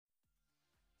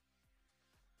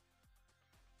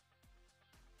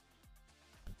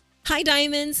Hi,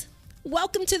 Diamonds.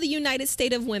 Welcome to the United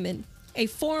State of Women, a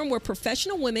forum where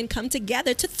professional women come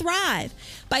together to thrive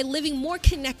by living more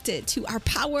connected to our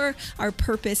power, our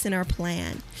purpose, and our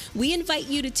plan. We invite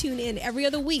you to tune in every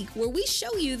other week where we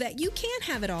show you that you can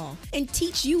have it all and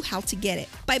teach you how to get it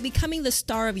by becoming the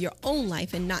star of your own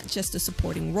life and not just a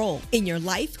supporting role in your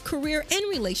life, career, and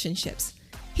relationships.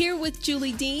 Here with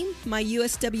Julie Dean, my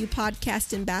USW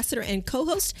podcast ambassador and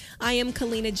co-host, I am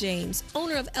Kalina James,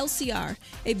 owner of LCR,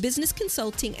 a business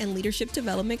consulting and leadership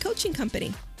development coaching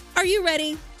company. Are you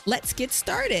ready? Let's get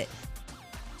started.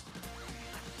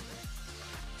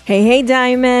 Hey,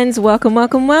 Diamonds. Welcome.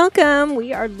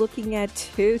 We are looking at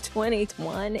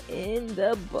 2021 in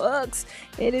the books.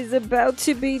 It is about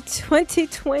to be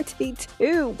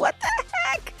 2022. What the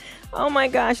heck? Oh my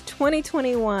gosh,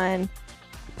 2021.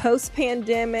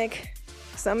 Post-pandemic,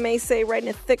 some may say right in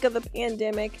the thick of the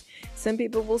pandemic. Some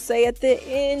people will say at the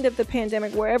end of the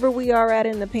pandemic, wherever we are at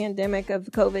in the pandemic of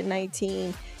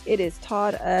COVID-19, it has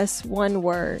taught us one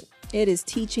word. It is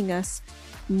teaching us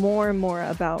more and more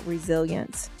about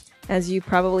resilience. As you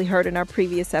probably heard in our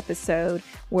previous episode,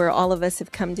 where all of us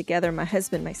have come together, my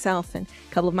husband, myself, and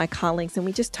a couple of my colleagues, and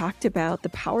we just talked about the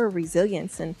power of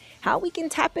resilience and how we can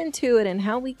tap into it and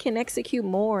how we can execute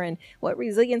more and what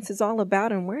resilience is all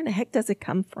about and where in the heck does it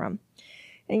come from.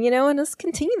 And let's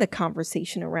continue the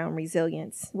conversation around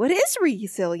resilience. What is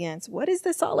resilience? What is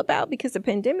this all about? Because the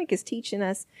pandemic is teaching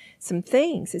us some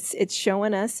things. It's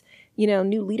showing us,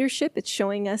 new leadership. It's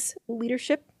showing us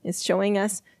leadership. It's showing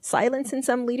us silence in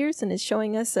some leaders, and it's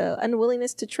showing us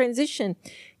unwillingness to transition,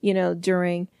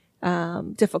 during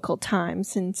difficult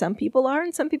times. And some people are,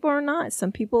 and some people are not.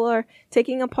 Some people are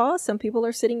taking a pause. Some people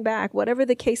are sitting back. Whatever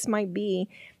the case might be,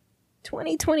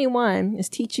 2021 is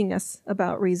teaching us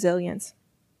about resilience.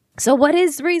 So what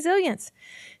is resilience?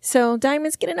 So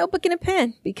Diamonds, get a notebook and a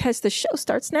pen because the show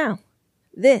starts now.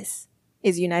 This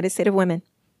is United State of Women.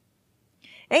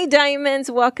 Hey,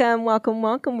 Diamonds, welcome.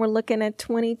 We're looking at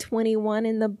 2021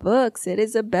 in the books. It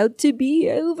is about to be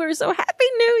over. So Happy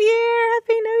New Year.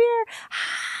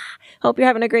 Hope you're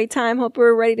having a great time. Hope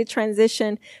we're ready to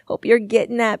transition. Hope you're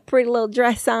getting that pretty little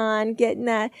dress on, getting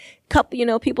that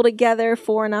couple, people together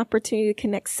for an opportunity to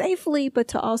connect safely, but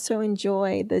to also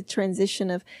enjoy the transition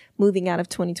of moving out of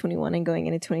 2021 and going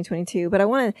into 2022. But I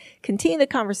want to continue the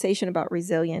conversation about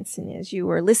resilience. And as you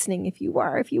were listening, if you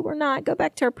were not, go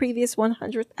back to our previous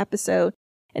 100th episode.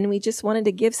 And we just wanted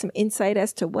to give some insight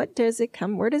as to where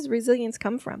does resilience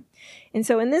come from? And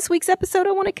so in this week's episode,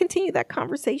 I want to continue that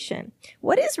conversation.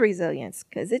 What is resilience?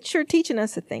 Because it's sure teaching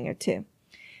us a thing or two.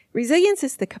 Resilience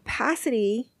is the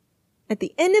capacity at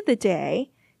the end of the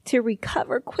day to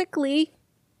recover quickly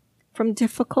from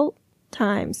difficult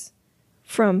times,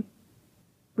 from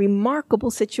remarkable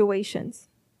situations,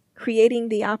 creating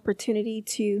the opportunity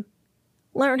to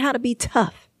learn how to be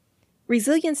tough.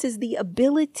 Resilience is the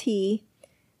ability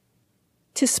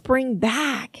to spring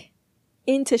back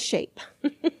into shape.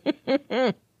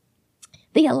 The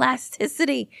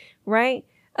elasticity, right,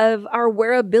 of our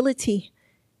wearability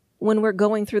when we're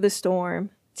going through the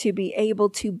storm to be able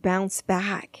to bounce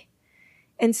back.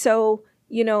 And so,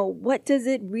 what does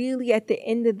it really at the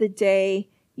end of the day,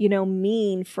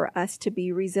 mean for us to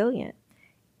be resilient?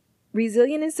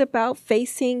 Resilient is about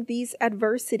facing these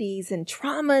adversities and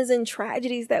traumas and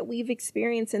tragedies that we've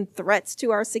experienced and threats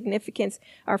to our significance,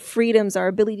 our freedoms, our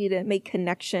ability to make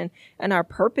connection and our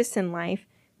purpose in life,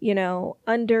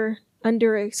 under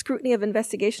a scrutiny of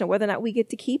investigation of whether or not we get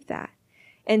to keep that.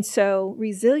 And so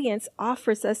resilience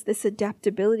offers us this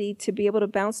adaptability to be able to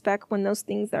bounce back when those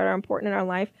things that are important in our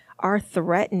life are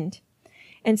threatened.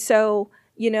 And so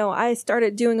I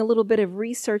started doing a little bit of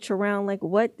research around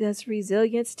what does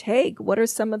resilience take? What are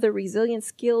some of the resilience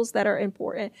skills that are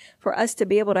important for us to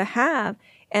be able to have?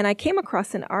 And I came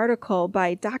across an article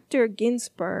by Dr.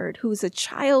 Ginsberg, who's a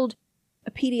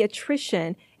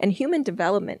pediatrician and human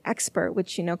development expert,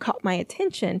 which, caught my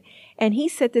attention. And he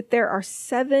said that there are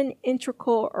 7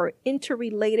 integral or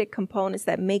interrelated components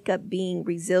that make up being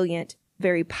resilient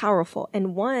very powerful.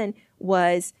 And one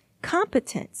was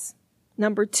competence.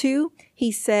 Number 2,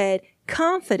 he said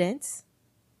confidence.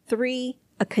 3,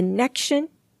 a connection.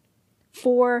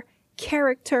 4,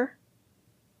 character,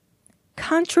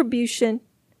 contribution,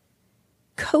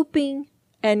 coping,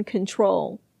 and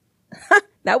control.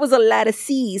 That was a lot of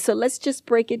C's, so let's just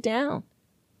break it down.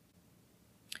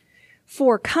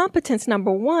 For competence,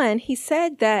 number 1, he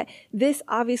said that this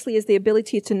obviously is the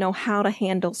ability to know how to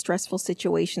handle stressful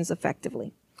situations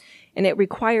effectively. And it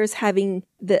requires having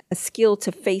the skill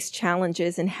to face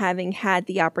challenges and having had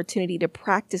the opportunity to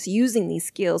practice using these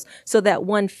skills so that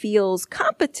one feels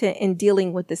competent in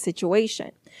dealing with the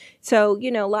situation. So,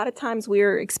 a lot of times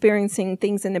we're experiencing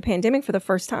things in the pandemic for the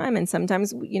first time. And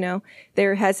sometimes,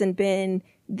 there hasn't been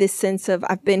this sense of,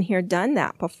 I've been here, done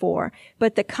that before.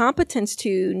 But the competence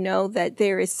to know that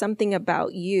there is something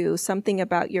about you, something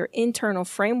about your internal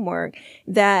framework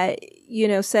that,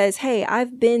 says, hey,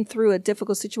 I've been through a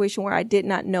difficult situation where I did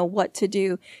not know what to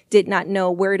do, did not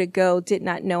know where to go, did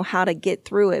not know how to get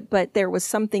through it. But there was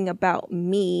something about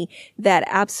me that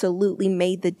absolutely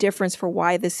made the difference for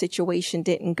why the situation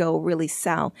didn't go really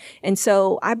south. And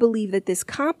so I believe that this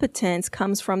competence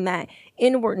comes from that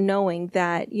inward knowing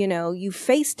that, you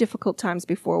faced difficult times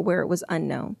before where it was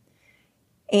unknown.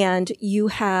 And you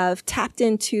have tapped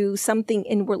into something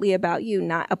inwardly about you,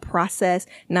 not a process,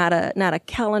 not a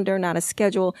calendar, not a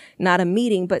schedule, not a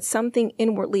meeting, but something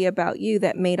inwardly about you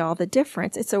that made all the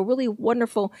difference. It's a really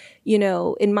wonderful,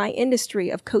 in my industry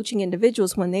of coaching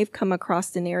individuals, when they've come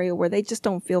across an area where they just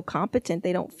don't feel competent,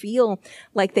 they don't feel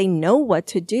like they know what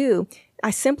to do.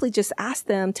 I simply just ask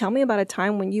them, tell me about a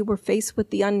time when you were faced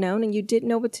with the unknown and you didn't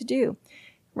know what to do.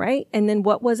 Right. And then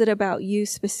what was it about you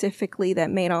specifically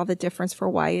that made all the difference for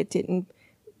why it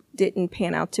didn't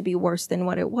pan out to be worse than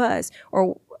what it was,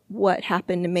 or what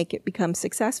happened to make it become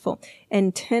successful?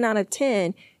 And 10 out of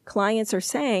 10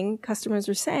 customers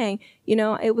are saying,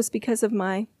 it was because of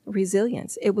my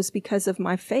resilience. It was because of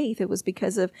my faith. It was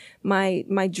because of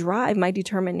my drive, my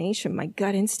determination, my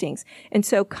gut instincts. And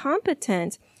so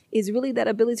competence is really that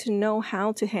ability to know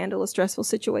how to handle a stressful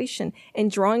situation, and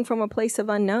drawing from a place of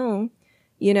unknown,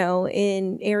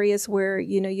 in areas where,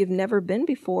 you've never been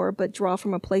before, but draw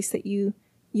from a place that you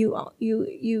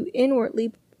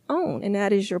inwardly own. And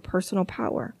that is your personal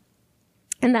power.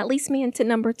 And that leads me into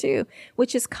number 2,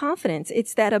 which is confidence.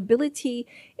 It's that ability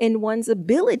in one's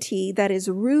ability that is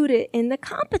rooted in the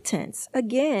competence.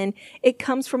 Again, it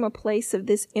comes from a place of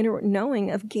this inner knowing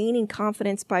of gaining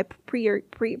confidence by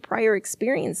prior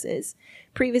experiences,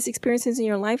 previous experiences in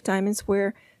your lifetime, is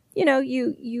where you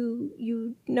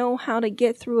know how to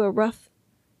get through a rough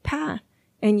path,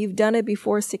 and you've done it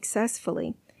before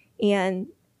successfully. And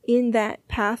in that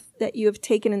path that you have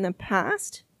taken in the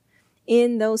past,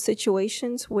 in those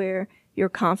situations where your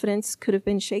confidence could have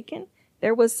been shaken,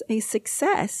 there was a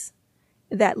success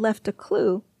that left a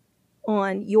clue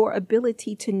on your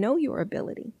ability to know your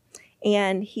ability.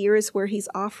 And here is where he's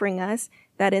offering us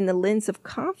that in the lens of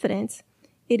confidence,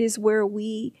 it is where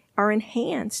we are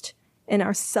enhanced in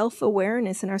our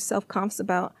self-awareness and our self-confidence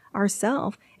about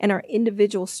ourselves and our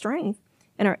individual strength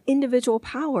and our individual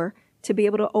power to be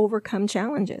able to overcome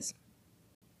challenges.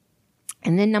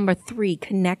 And then number 3,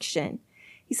 connection.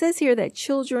 He says here that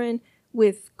children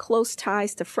with close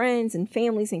ties to friends and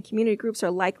families and community groups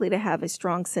are likely to have a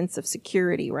strong sense of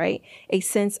security, right? A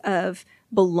sense of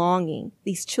belonging.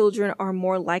 These children are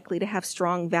more likely to have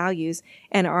strong values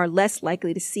and are less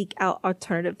likely to seek out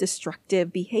alternative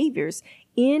destructive behaviors.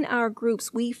 In our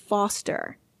groups, we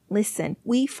foster a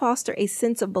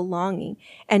sense of belonging,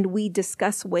 and we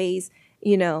discuss ways,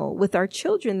 with our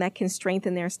children that can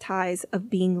strengthen their ties of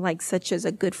being like such as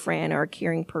a good friend or a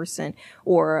caring person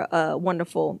or a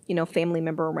wonderful, family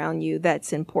member around you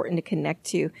that's important to connect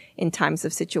to in times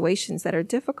of situations that are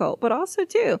difficult, but also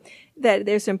too that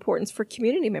there's importance for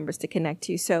community members to connect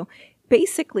to. So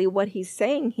basically what he's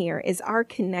saying here is our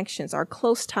connections, our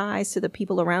close ties to the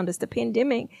people around us. The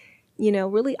pandemic,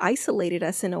 really isolated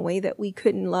us in a way that we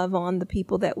couldn't love on the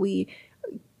people that we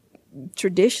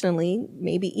traditionally,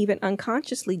 maybe even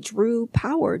unconsciously, drew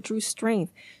power, drew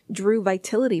strength, drew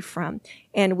vitality from.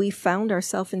 And we found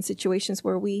ourselves in situations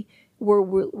where we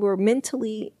were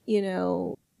mentally,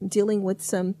 dealing with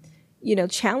some,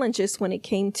 challenges when it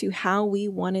came to how we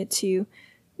wanted to,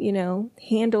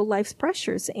 handle life's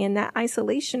pressures. And that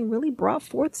isolation really brought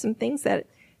forth some things that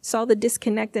saw the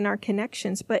disconnect in our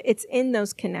connections, but it's in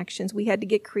those connections. We had to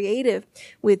get creative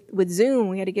with Zoom.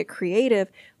 We had to get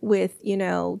creative with,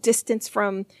 distance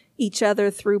from each other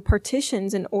through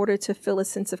partitions in order to feel a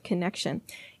sense of connection.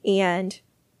 And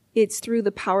it's through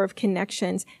the power of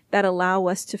connections that allow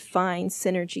us to find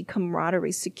synergy,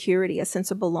 camaraderie, security, a sense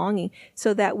of belonging,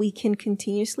 so that we can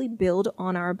continuously build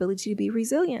on our ability to be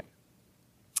resilient.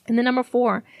 And then number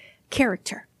 4,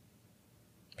 character.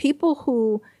 People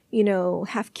who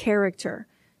have character,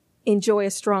 enjoy a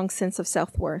strong sense of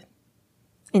self-worth,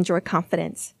 enjoy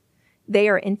confidence. They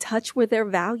are in touch with their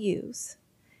values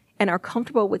and are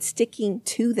comfortable with sticking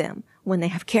to them when they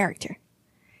have character.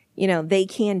 They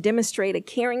can demonstrate a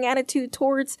caring attitude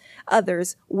towards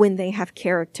others when they have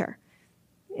character.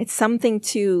 It's something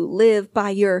to live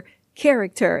by your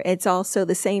character. It's also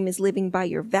the same as living by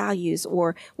your values,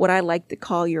 or what I like to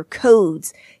call your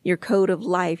codes, your code of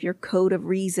life, your code of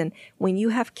reason. When you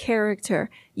have character,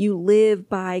 you live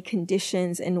by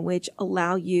conditions in which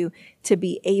allow you to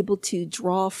be able to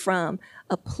draw from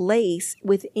a place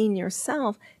within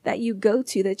yourself that you go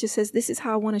to that just says, this is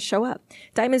how I want to show up.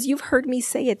 Diamonds, you've heard me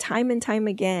say it time and time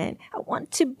again. I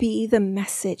want to be the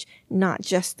message, not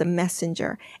just the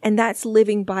messenger. And that's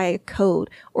living by a code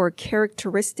or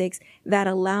characteristics that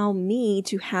allow me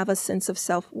to have a sense of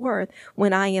self-worth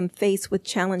when I am faced with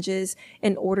challenges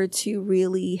in order to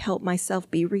really help myself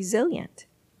be resilient.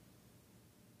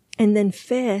 And then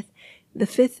the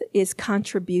fifth is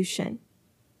contribution.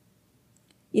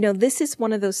 This is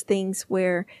one of those things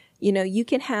where, you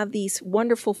can have these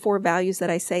wonderful 4 values that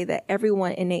I say that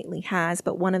everyone innately has,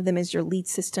 but one of them is your lead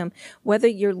system. Whether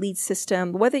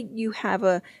you have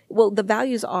the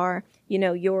values are,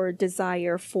 your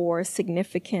desire for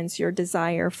significance, your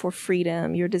desire for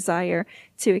freedom, your desire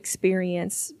to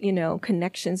experience,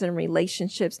 connections and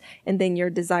relationships, and then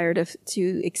your desire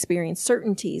to experience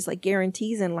certainties, like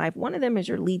guarantees in life. One of them is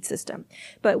your lead system.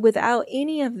 But without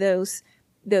any of those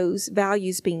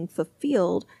values being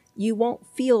fulfilled, you won't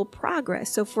feel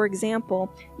progress. So for example,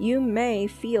 you may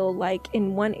feel like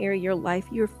in one area of your life,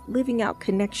 you're living out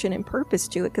connection and purpose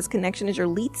to it because connection is your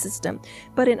lead system.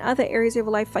 But in other areas of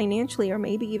your life, financially, or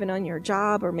maybe even on your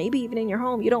job, or maybe even in your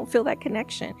home, you don't feel that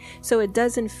connection. So it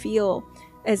doesn't feel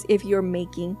as if you're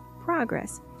making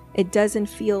progress. It doesn't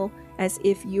feel as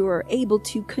if you're able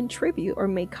to contribute or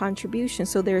make contributions.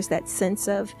 So there's that sense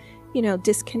of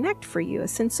disconnect for you, a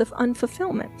sense of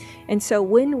unfulfillment. And so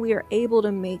when we are able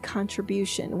to make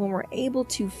contribution, when we're able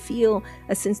to feel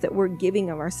a sense that we're giving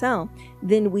of ourselves,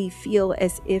 then we feel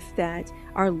as if that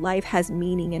our life has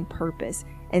meaning and purpose.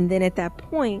 And then at that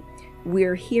point,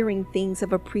 we're hearing things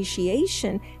of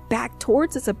appreciation back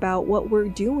towards us about what we're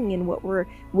doing, and what we're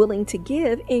willing to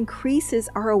give increases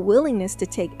our willingness to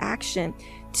take action,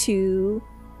 to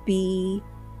be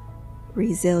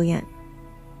resilient,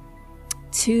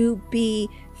 to be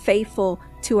faithful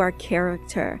to our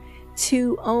character,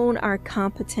 to own our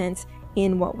competence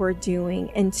in what we're doing,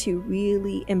 and to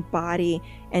really embody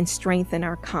and strengthen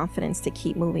our confidence to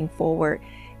keep moving forward.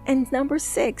 And number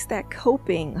 6, that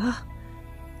coping.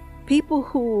 People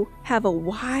who have a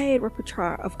wide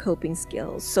repertoire of coping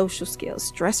skills, social skills,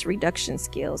 stress reduction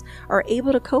skills, are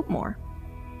able to cope more.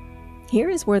 Here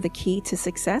is where the key to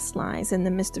success lies in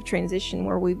the midst of transition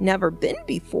where we've never been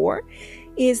before,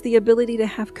 is the ability to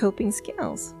have coping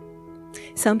skills.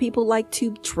 Some people like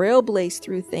to trailblaze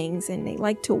through things, and they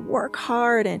like to work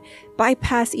hard and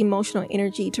bypass emotional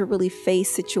energy to really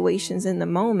face situations in the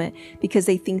moment because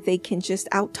they think they can just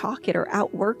out-talk it or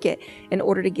outwork it in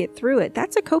order to get through it.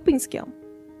 That's a coping skill.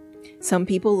 Some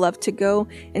people love to go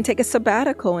and take a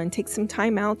sabbatical and take some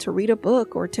time out to read a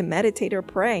book or to meditate or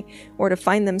pray or to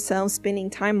find themselves spending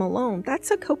time alone.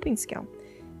 That's a coping skill.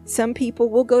 Some people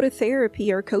will go to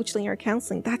therapy or coaching or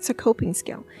counseling. That's a coping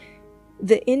skill.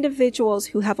 The individuals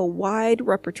who have a wide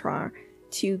repertoire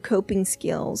to coping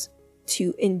skills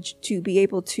to be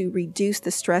able to reduce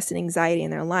the stress and anxiety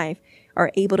in their life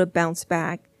are able to bounce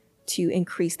back to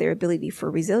increase their ability for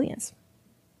resilience.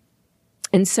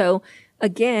 And so,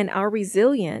 again, our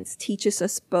resilience teaches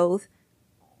us both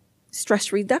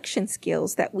stress reduction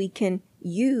skills that we can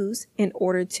use in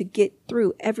order to get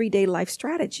through everyday life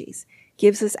strategies,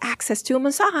 gives us access to a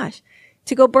massage,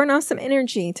 to go burn off some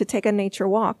energy, to take a nature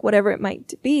walk, whatever it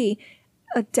might be,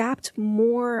 adapt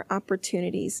more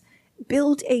opportunities,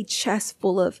 build a chest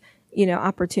full of,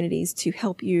 opportunities to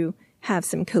help you have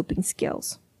some coping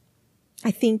skills.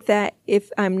 I think that if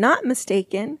I'm not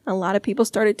mistaken, a lot of people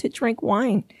started to drink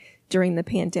wine during the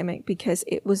pandemic because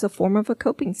it was a form of a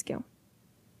coping skill.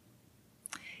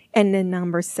 And then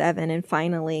number 7, and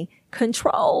finally,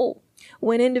 control.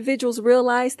 When individuals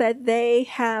realize that they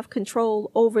have control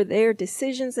over their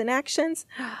decisions and actions,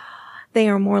 they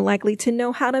are more likely to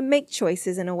know how to make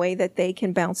choices in a way that they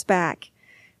can bounce back,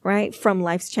 right, from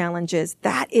life's challenges.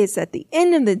 That is, at the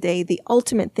end of the day, the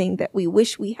ultimate thing that we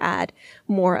wish we had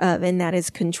more of, and that is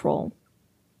control.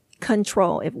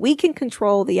 Control. If we can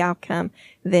control the outcome,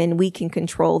 then we can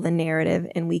control the narrative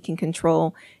and we can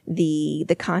control the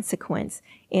consequence.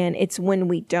 And it's when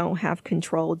we don't have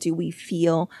control do we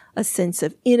feel a sense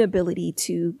of inability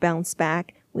to bounce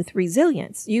back with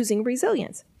resilience, using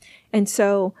resilience. And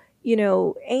so,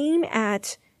 aim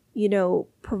at,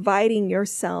 providing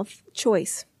yourself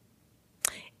choices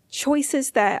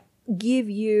that give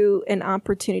you an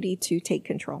opportunity to take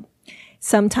control.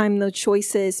 Sometimes those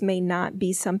choices may not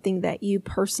be something that you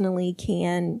personally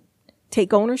can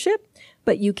take ownership,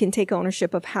 but you can take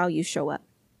ownership of how you show up.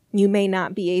 You may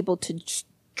not be able to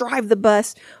drive the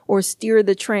bus or steer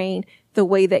the train the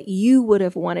way that you would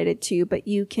have wanted it to, but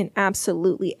you can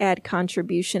absolutely add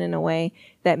contribution in a way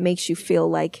that makes you feel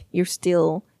like you're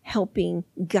still helping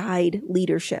guide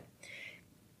leadership.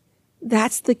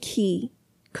 That's the key.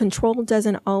 Control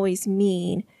doesn't always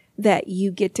mean that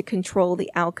you get to control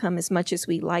the outcome as much as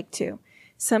we like to.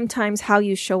 Sometimes how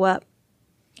you show up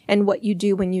and what you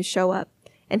do when you show up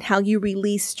and how you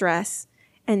release stress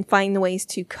and find ways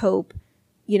to cope,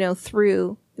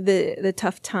 through the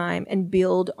tough time and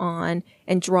build on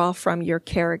and draw from your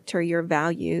character, your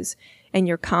values, and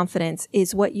your confidence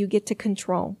is what you get to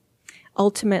control.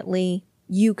 Ultimately,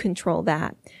 you control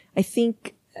that. I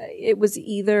think it was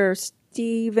either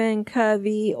Stephen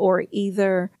Covey or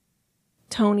either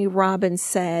Tony Robbins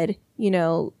said,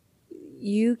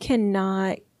 you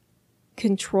cannot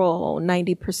control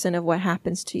 90% of what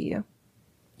happens to you.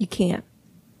 You can't.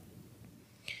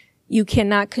 You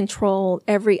cannot control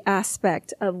every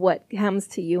aspect of what comes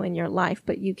to you in your life,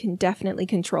 but you can definitely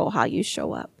control how you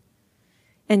show up.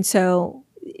 And so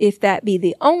if that be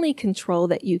the only control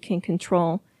that you can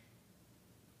control,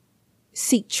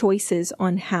 seek choices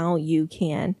on how you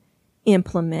can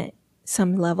implement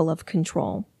some level of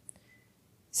control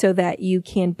so that you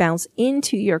can bounce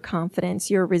into your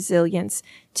confidence, your resilience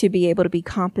to be able to be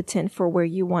competent for where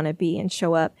you want to be and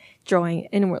show up, drawing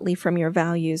inwardly from your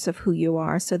values of who you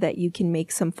are so that you can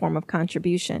make some form of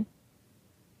contribution.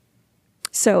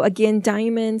 So again,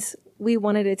 diamonds, we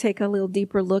wanted to take a little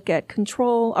deeper look at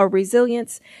control or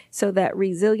resilience so that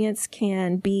resilience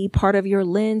can be part of your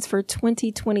lens for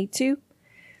 2022.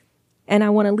 And I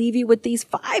want to leave you with these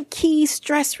 5 key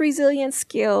stress resilience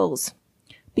skills.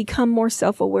 Become more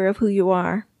self-aware of who you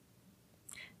are.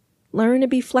 Learn to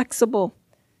be flexible.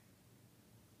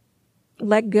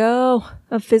 Let go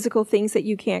of physical things that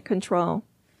you can't control.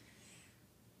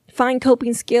 Find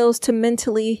coping skills to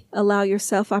mentally allow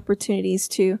yourself opportunities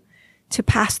to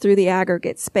pass through the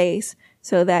aggregate space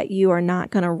so that you are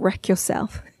not going to wreck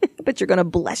yourself, but you're going to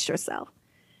bless yourself.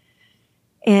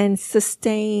 And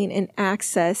sustain and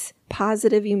access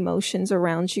positive emotions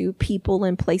around you, people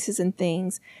and places and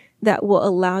things that will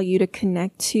allow you to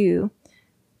connect to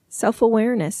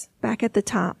self-awareness back at the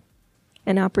top,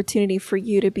 an opportunity for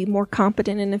you to be more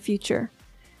competent in the future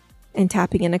and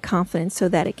tapping into confidence so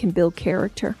that it can build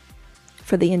character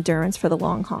for the endurance for the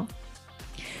long haul.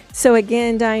 So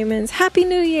again, diamonds, Happy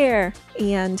New Year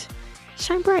and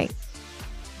shine bright.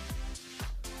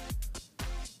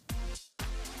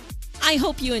 I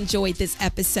hope you enjoyed this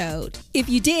episode. If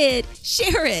you did,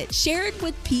 share it. Share it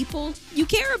with people you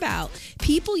care about,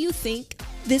 people you think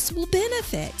this will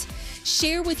benefit.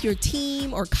 Share with your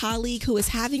team or colleague who is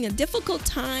having a difficult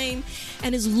time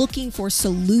and is looking for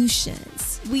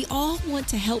solutions. We all want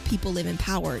to help people live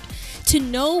empowered, to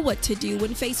know what to do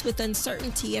when faced with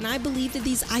uncertainty. And I believe that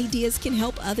these ideas can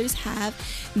help others have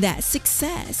that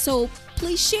success. So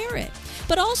please share it.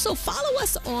 But also follow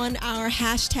us on our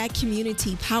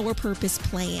 #community Power Purpose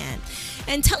Plan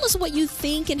and tell us what you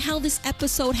think and how this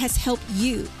episode has helped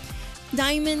you.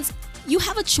 Diamonds, you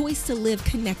have a choice to live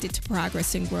connected to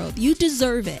progress and growth. You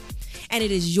deserve it, and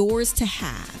it is yours to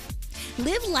have.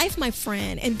 Live life, my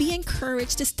friend, and be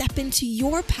encouraged to step into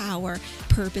your power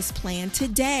purpose plan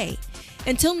today.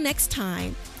 Until next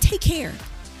time, take care.